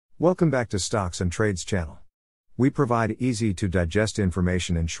Welcome back to Stocks and Trades channel. We provide easy to digest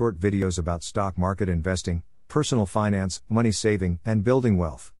information in short videos about stock market investing, personal finance, money saving, and building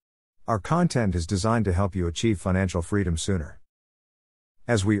wealth. Our content is designed to help you achieve financial freedom sooner.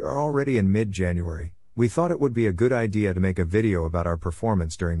 As we are already in mid-January, we thought it would be a good idea to make a video about our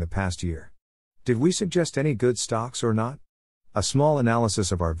performance during the past year. Did we suggest any good stocks or not? A small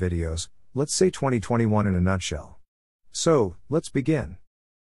analysis of our videos, let's say 2021 in a nutshell. So, let's begin.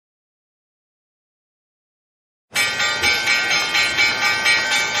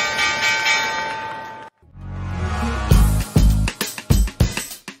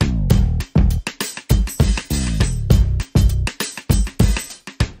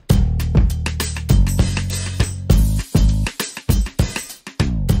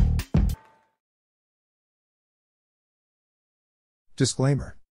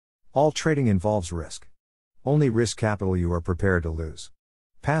 Disclaimer. All trading involves risk. Only risk capital you are prepared to lose.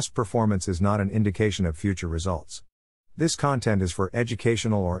 Past performance is not an indication of future results. This content is for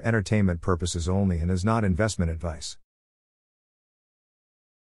educational or entertainment purposes only and is not investment advice.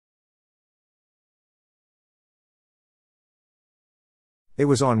 It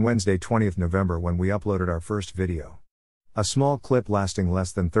was on Wednesday 20th November when we uploaded our first video. A small clip lasting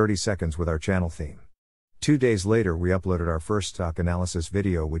less than 30 seconds with our channel theme. 2 days later we uploaded our first stock analysis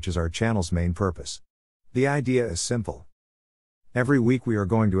video, which is our channel's main purpose. The idea is simple. Every week we are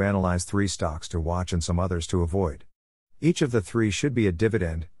going to analyze 3 stocks to watch and some others to avoid. Each of the 3 should be a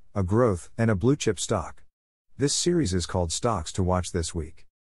dividend, a growth, and a blue chip stock. This series is called Stocks to Watch This Week.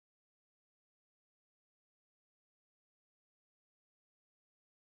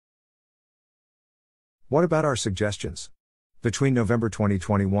 What about our suggestions? Between November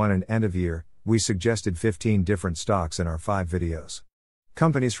 2021 and end of year, we suggested 15 different stocks in our 5 videos.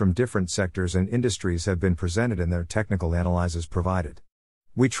 Companies from different sectors and industries have been presented and their technical analyses provided.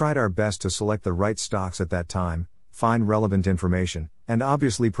 We tried our best to select the right stocks at that time, find relevant information, and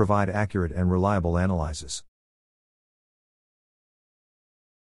obviously provide accurate and reliable analyses.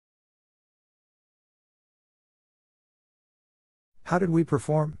 How did we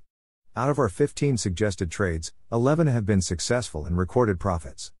perform? Out of our 15 suggested trades, 11 have been successful and recorded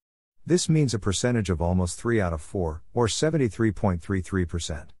profits. This means a percentage of almost 3 out of 4, or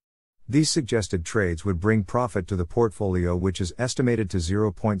 73.33%. These suggested trades would bring profit to the portfolio, which is estimated to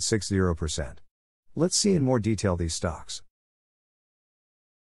 0.60%. Let's see in more detail these stocks.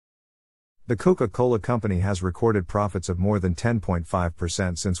 The Coca-Cola Company has recorded profits of more than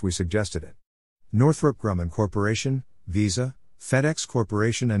 10.5% since we suggested it. Northrop Grumman Corporation, Visa, FedEx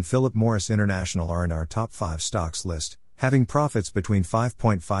Corporation and Philip Morris International are in our top 5 stocks list, having profits between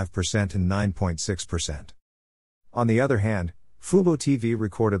 5.5% and 9.6%. On the other hand, Fubo TV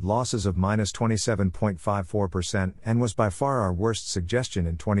recorded losses of minus 27.54% and was by far our worst suggestion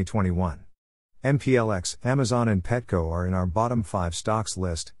in 2021. MPLX, Amazon and Petco are in our bottom 5 stocks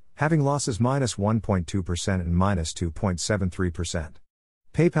list, having losses minus 1.2% and minus 2.73%.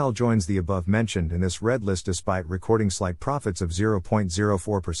 PayPal joins the above mentioned in this red list despite recording slight profits of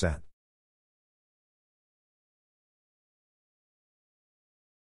 0.04%.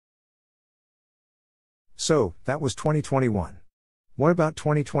 So, that was 2021. What about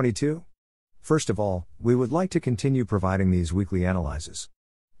 2022? First of all, we would like to continue providing these weekly analyses.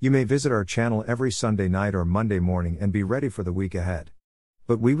 You may visit our channel every Sunday night or Monday morning and be ready for the week ahead.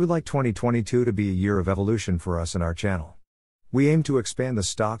 But we would like 2022 to be a year of evolution for us and our channel. We aim to expand the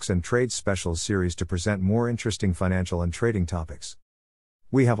Stocks and Trades Specials series to present more interesting financial and trading topics.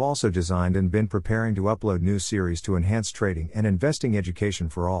 We have also designed and been preparing to upload new series to enhance trading and investing education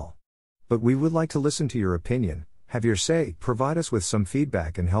for all. But we would like to listen to your opinion, have your say, provide us with some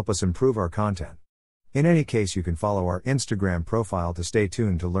feedback and help us improve our content. In any case, you can follow our Instagram profile to stay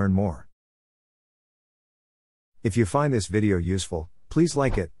tuned to learn more. If you find this video useful, please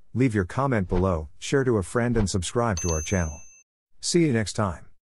like it, leave your comment below, share to a friend and subscribe to our channel. See you next time.